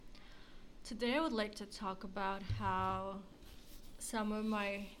Today, I would like to talk about how some of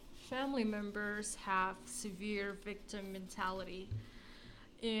my family members have severe victim mentality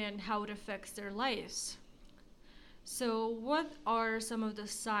and how it affects their lives. So, what are some of the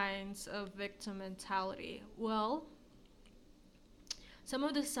signs of victim mentality? Well, some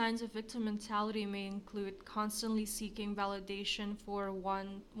of the signs of victim mentality may include constantly seeking validation for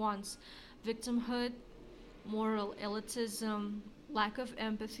one's victimhood, moral elitism, lack of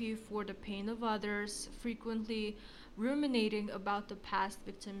empathy for the pain of others, frequently ruminating about the past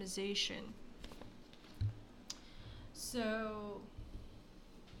victimization. So,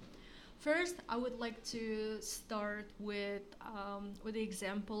 first, I would like to start with the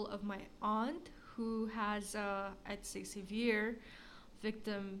example of my aunt who has, I'd say, severe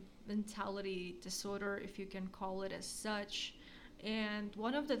victim mentality disorder, if you can call it as such. And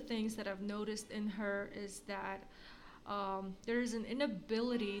one of the things that I've noticed in her is that there is an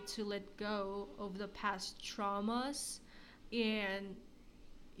inability to let go of the past traumas and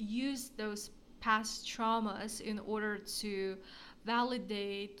use those past traumas in order to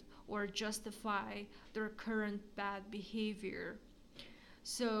validate or justify their current bad behavior.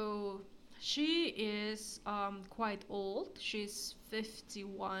 So she is quite old. She's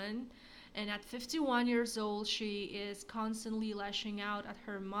 51. And at 51 years old, she is constantly lashing out at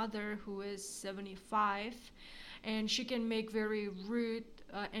her mother, who is 75. And she can make very rude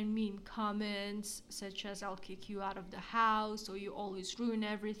and mean comments, such as "I'll kick you out of the house," or "you always ruin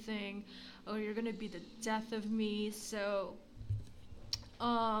everything," or "you're gonna be the death of me."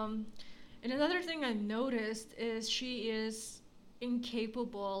 Um, and another thing I noticed is she is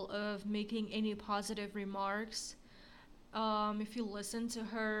incapable of making any positive remarks. If you listen to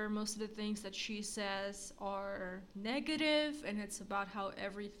her, most of the things that she says are negative, and it's about how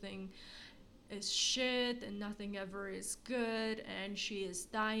everything is shit and nothing ever is good, and she is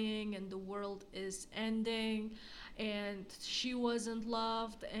dying and the world is ending, and she wasn't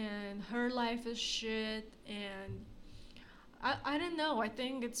loved, and her life is shit. And I don't know. I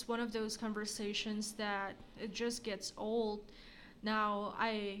think it's one of those conversations that it just gets old. Now,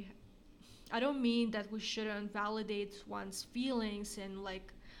 I don't mean that we shouldn't validate one's feelings and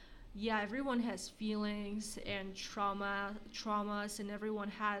like yeah, everyone has feelings and traumas, and everyone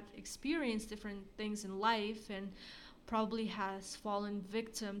had experienced different things in life and probably has fallen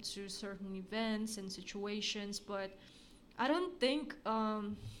victim to certain events and situations. But I don't think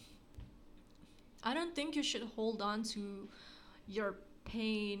um, I don't think you should hold on to your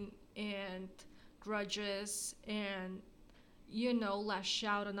pain and grudges and lash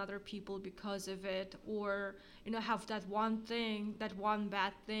out on other people because of it, or have that one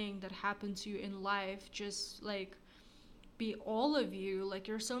bad thing that happened to you in life just like be all of you. Like,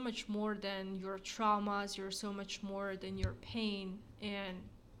 you're so much more than your traumas, you're so much more than your pain. And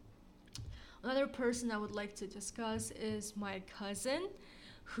another person I would like to discuss is my cousin,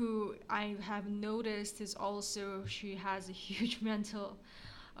 who I have noticed is also, she has a huge mental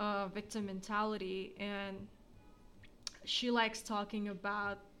victim mentality. And she likes talking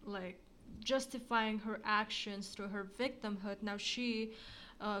about like justifying her actions through her victimhood. Now, she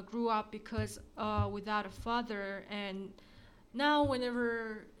grew up because without a father, and now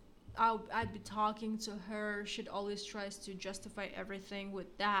whenever I'd be talking to her, she'd always tries to justify everything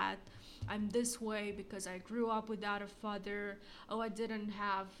with that. I'm this way because I grew up without a father. Oh, I didn't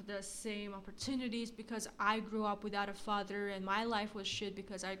have the same opportunities because I grew up without a father, and my life was shit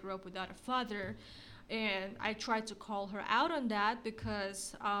because I grew up without a father. And I tried to call her out on that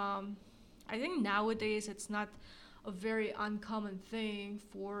because I think nowadays it's not a very uncommon thing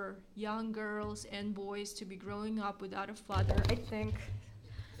for young girls and boys to be growing up without a father. I think,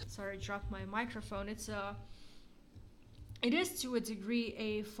 sorry, I dropped my microphone. It is to a degree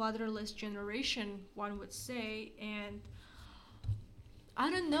a fatherless generation, one would say. And I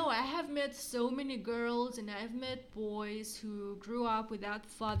don't know. I have met so many girls and I've met boys who grew up without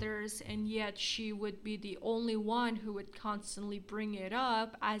fathers, and yet she would be the only one who would constantly bring it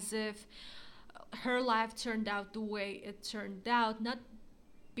up as if her life turned out the way it turned out, not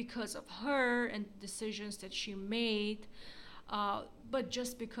because of her and decisions that she made, but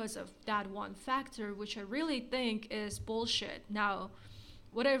just because of that one factor, which I really think is bullshit. Now,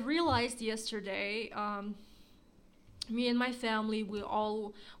 what I realized yesterday, me and my family, we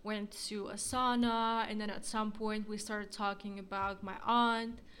all went to a sauna, and then at some point we started talking about my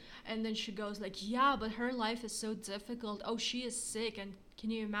aunt, and then she goes like, yeah, but her life is so difficult. Oh, she is sick, and can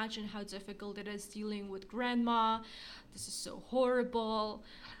you imagine how difficult it is dealing with grandma? This is so horrible.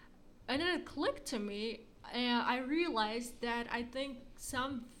 And then it clicked to me, and I realized that I think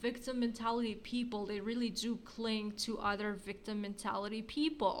some victim mentality people, they really do cling to other victim mentality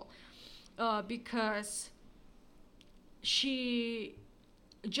people. because she,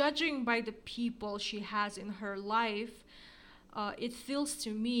 judging by the people she has in her life, it feels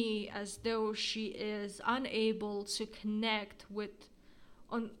to me as though she is unable to connect with,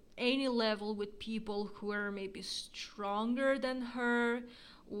 on any level, with people who are maybe stronger than her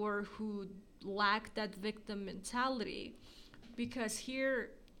or who lack that victim mentality. Because here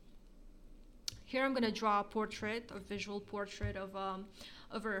I'm gonna draw a portrait, a visual portrait of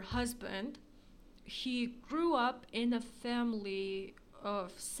her husband. He grew up in a family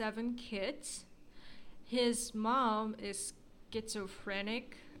of 7 kids. His mom is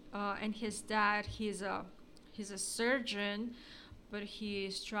schizophrenic, and his dad, he's a surgeon, but he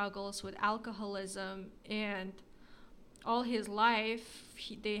struggles with alcoholism. And all his life,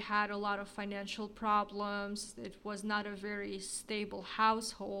 they had a lot of financial problems. It was not a very stable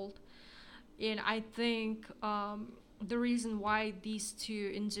household. And I think the reason why these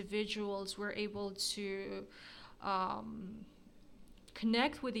two individuals were able to um,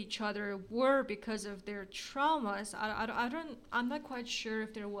 connect with each other were because of their traumas. I'm not quite sure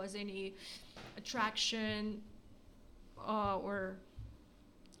if there was any attraction or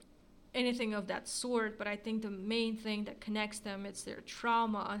anything of that sort, but I think the main thing that connects them is their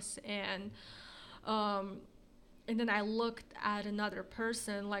traumas. Um, and then I looked at another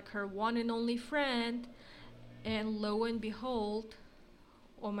person, like her one and only friend, and lo and behold,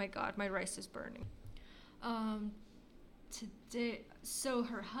 oh my god, my rice is burning. Um, today, so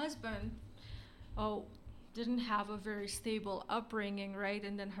her husband, oh, didn't have a very stable upbringing, right?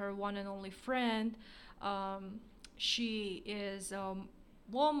 And then her one and only friend, um, she is a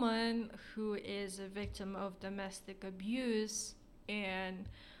woman who is a victim of domestic abuse, and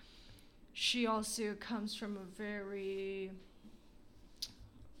she also comes from a very,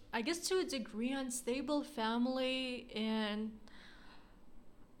 I guess to a degree, unstable family. And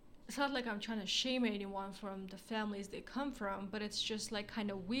it's not like I'm trying to shame anyone from the families they come from, but it's just like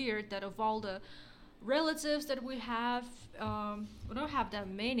kind of weird that of all the relatives that we have, we don't have that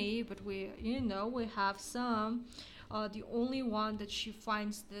many, but we have some. The only one that she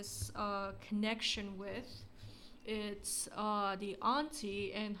finds this connection with, it's the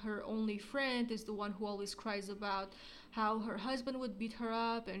auntie, and her only friend is the one who always cries about how her husband would beat her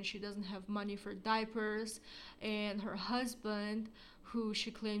up and she doesn't have money for diapers. And her husband, who she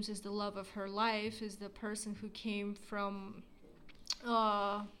claims is the love of her life, is the person who came from,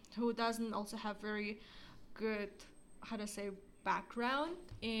 who doesn't also have very good, how to say, background.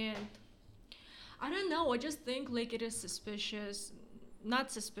 And I don't know, I just think like it is suspicious,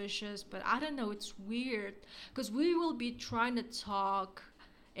 not suspicious, but I don't know, it's weird because we will be trying to talk,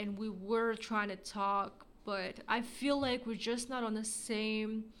 and we were trying to talk, but I feel like we're just not on the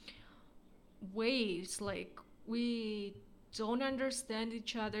same waves. Like, we don't understand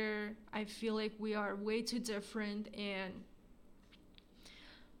each other. I feel like we are way too different. And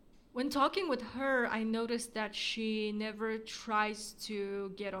when talking with her, I noticed that she never tries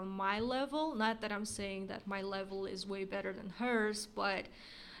to get on my level. Not that I'm saying that my level is way better than hers, but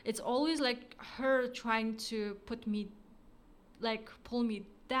it's always like her trying to put me, like pull me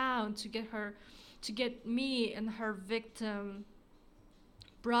down to get me and her victim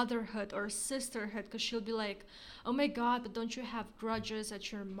brotherhood or sisterhood, because she'll be like, oh my god, but don't you have grudges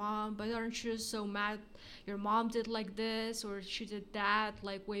at your mom? But aren't you so mad your mom did like this or she did that,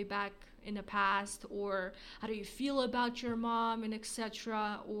 like way back in the past? Or how do you feel about your mom, and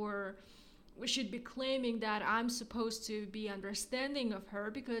etc. Or we should be claiming that I'm supposed to be understanding of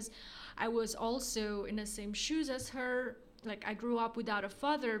her because I was also in the same shoes as her. Like, I grew up without a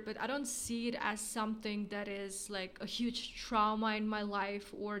father, but I don't see it as something that is like a huge trauma in my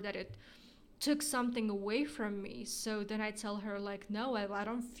life, or that it took something away from me. So then I tell her like, no, I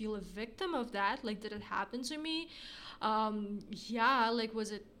don't feel a victim of that. Like, did it happen to me? Yeah, like,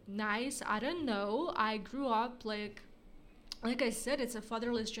 was it nice? I don't know. I grew up like I said, it's a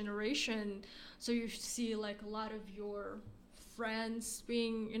fatherless generation. So you see like a lot of your friends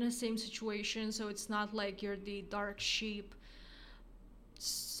being in the same situation, so it's not like you're the dark sheep.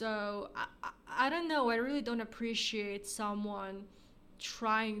 So I don't know, I really don't appreciate someone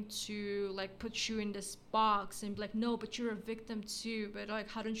trying to like put you in this box and be like, no, but you're a victim too, but like,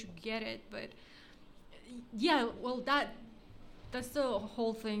 how don't you get it? But yeah, well, that's the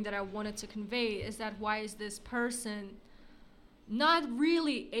whole thing that I wanted to convey, is that why is this person not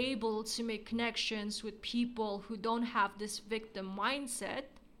really able to make connections with people who don't have this victim mindset?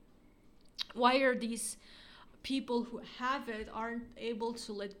 Why are these people who have it aren't able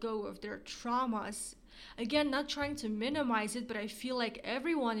to let go of their traumas? Again, not trying to minimize it, but I feel like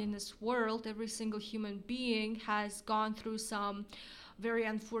everyone in this world, every single human being, has gone through some very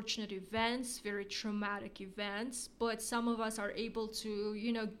unfortunate events, very traumatic events, but some of us are able to,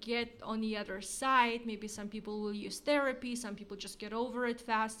 get on the other side. Maybe some people will use therapy, some people just get over it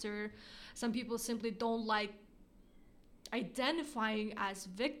faster, some people simply don't like identifying as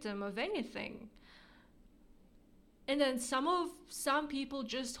victim of anything. And then some people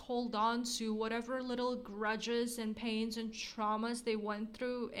just hold on to whatever little grudges and pains and traumas they went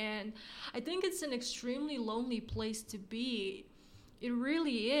through, and I think it's an extremely lonely place to be. It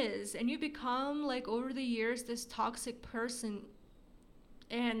really is. And you become, like, over the years, this toxic person,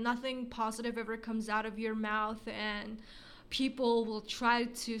 and nothing positive ever comes out of your mouth, and people will try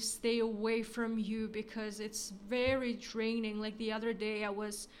to stay away from you because it's very draining. Like the other day, I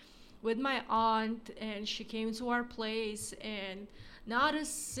was with my aunt and she came to our place, and not a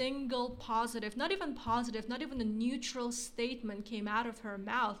single positive, not even a neutral statement came out of her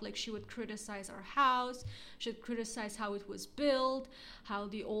mouth. Like, she would criticize our house, she'd criticize how it was built, how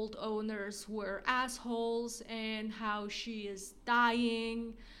the old owners were assholes, and how she is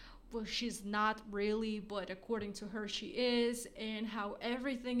dying. Well, she's not really, but according to her, she is, and how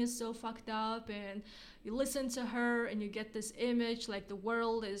everything is so fucked up. And you listen to her and you get this image like the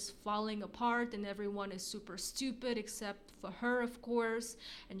world is falling apart and everyone is super stupid except for her, of course,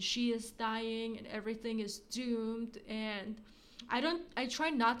 and she is dying and everything is doomed. And I try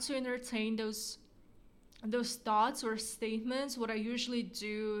not to entertain those thoughts or statements. What I usually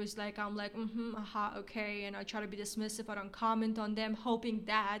do is, like, I'm like, aha, okay, and I try to be dismissive. I don't comment on them, hoping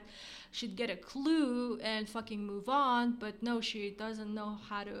that she'd get a clue and fucking move on. But no, she doesn't know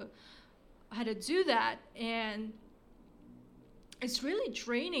how to do that. And it's really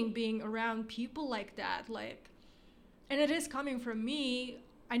draining being around people like that. Like, and it is coming from me.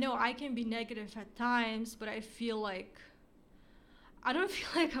 I know I can be negative at times, but I don't feel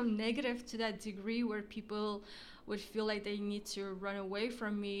like I'm negative to that degree where people would feel like they need to run away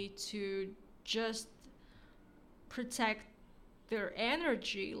from me to just protect their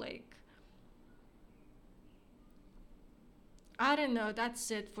energy. Like, I don't know.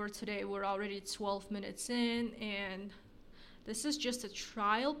 That's it for today. We're already 12 minutes in, and this is just a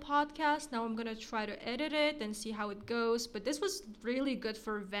trial podcast. Now I'm going to try to edit it and see how it goes. But this was really good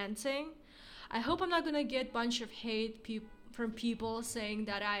for venting. I hope I'm not going to get a bunch of hate from people saying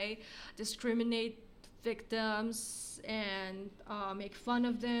that I discriminate victims and make fun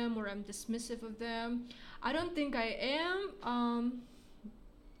of them, or I'm dismissive of them. I don't think I am.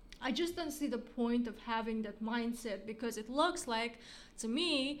 I just don't see the point of having that mindset, because it looks like, to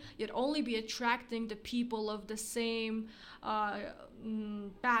me, you'd only be attracting the people of the same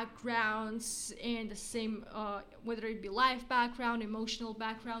backgrounds and the same, whether it be life background, emotional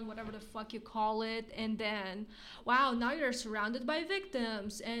background, whatever the fuck you call it. And then, wow, now you're surrounded by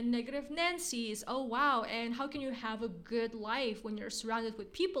victims and negative Nancys. Oh, wow. And how can you have a good life when you're surrounded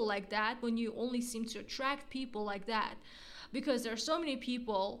with people like that, when you only seem to attract people like that? Because there are so many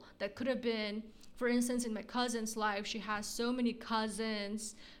people that could have been, for instance, in my cousin's life, she has so many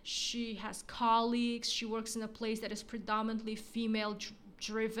cousins, she has colleagues, she works in a place that is predominantly female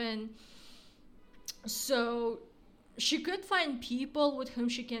driven. So she could find people with whom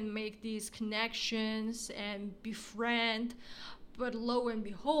she can make these connections and befriend, but lo and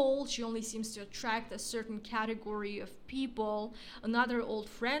behold, she only seems to attract a certain category of people. Another old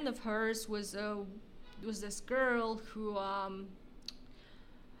friend of hers was this girl who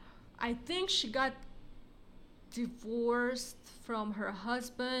I think she got divorced from her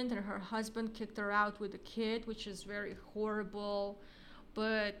husband, and her husband kicked her out with a kid, which is very horrible.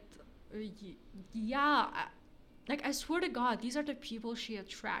 But yeah, like, I swear to God, these are the people she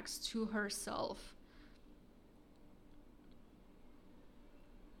attracts to herself.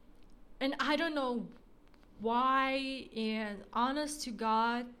 And I don't know why, and honest to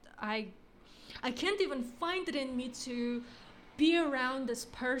God, I can't even find it in me to be around this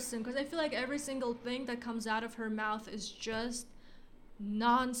person, because I feel like every single thing that comes out of her mouth is just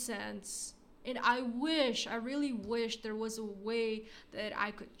nonsense. And I really wish there was a way that I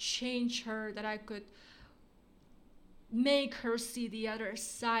could change her, that I could make her see the other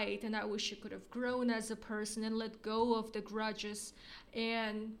side. And I wish she could have grown as a person and let go of the grudges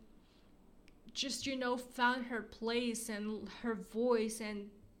and just, found her place and her voice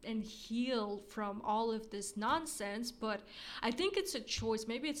and heal from all of this nonsense. But I think it's a choice.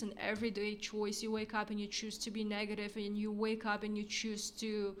 Maybe it's an everyday choice. You wake up and you choose to be negative, and you wake up and you choose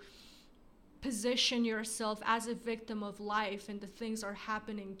to position yourself as a victim of life, and the things are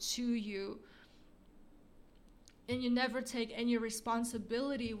happening to you, and you never take any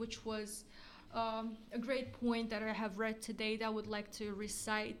responsibility, which was a great point that I have read today that I would like to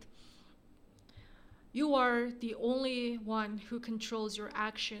recite. You are the only one who controls your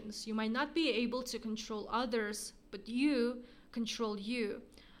actions. You might not be able to control others, but you control you.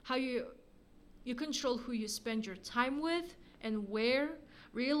 How you control who you spend your time with and where.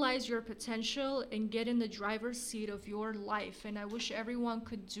 Realize your potential and get in the driver's seat of your life. And I wish everyone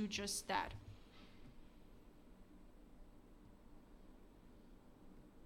could do just that.